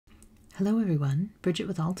Hello everyone, Bridget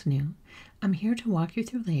with Altenew. I'm here to walk you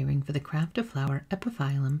through layering for the Craft a Flower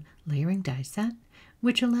Epiphyllum layering die set,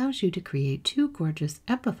 which allows you to create two gorgeous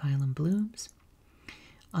epiphyllum blooms.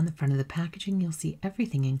 On the front of the packaging you'll see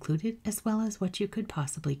everything included as well as what you could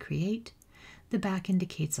possibly create. The back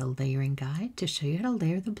indicates a layering guide to show you how to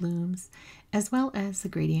layer the blooms as well as the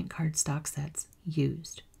gradient cardstock sets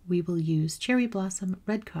used. We will use Cherry Blossom,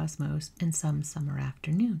 Red Cosmos, and some Summer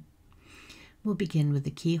Afternoon. We'll begin with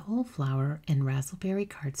the keyhole, flower, and raspberry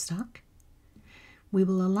cardstock. We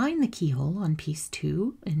will align the keyhole on piece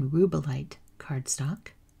 2 in rubellite cardstock.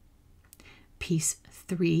 Piece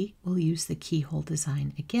 3 will use the keyhole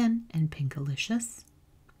design again and Pinkalicious.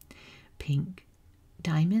 Pink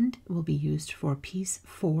diamond will be used for piece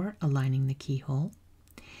 4, aligning the keyhole.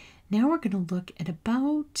 Now we're going to look at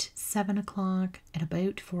about 7 o'clock, at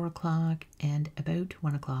about 4 o'clock, and about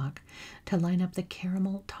 1 o'clock to line up the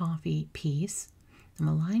caramel toffee piece. I'm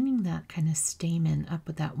aligning that kind of stamen up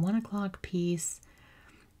with that 1 o'clock piece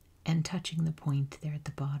and touching the point there at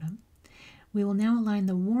the bottom. We will now align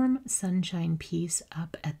the warm sunshine piece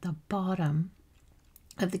up at the bottom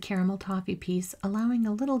of the caramel toffee piece, allowing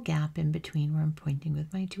a little gap in between where I'm pointing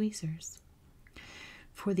with my tweezers.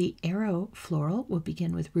 For the arrow floral, we'll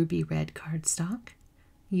begin with ruby red cardstock,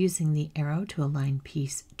 using the arrow to align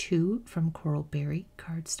piece 2 from coral berry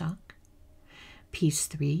cardstock. Piece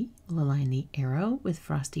 3 will align the arrow with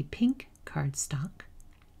frosty pink cardstock.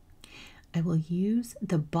 I will use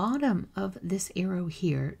the bottom of this arrow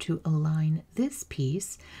here to align this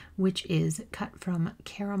piece, which is cut from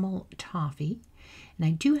caramel toffee. And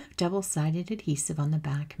I do have double-sided adhesive on the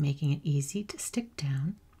back, making it easy to stick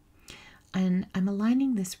down. And I'm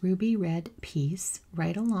aligning this ruby red piece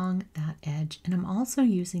right along that edge, and I'm also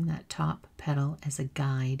using that top petal as a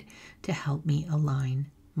guide to help me align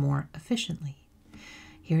more efficiently.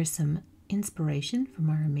 Here's some inspiration from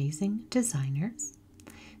our amazing designers.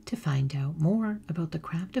 To find out more about the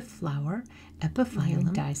Craft a Flower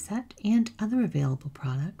Epiphyllum die set and other available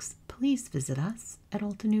products, please visit us at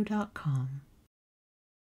altenew.com.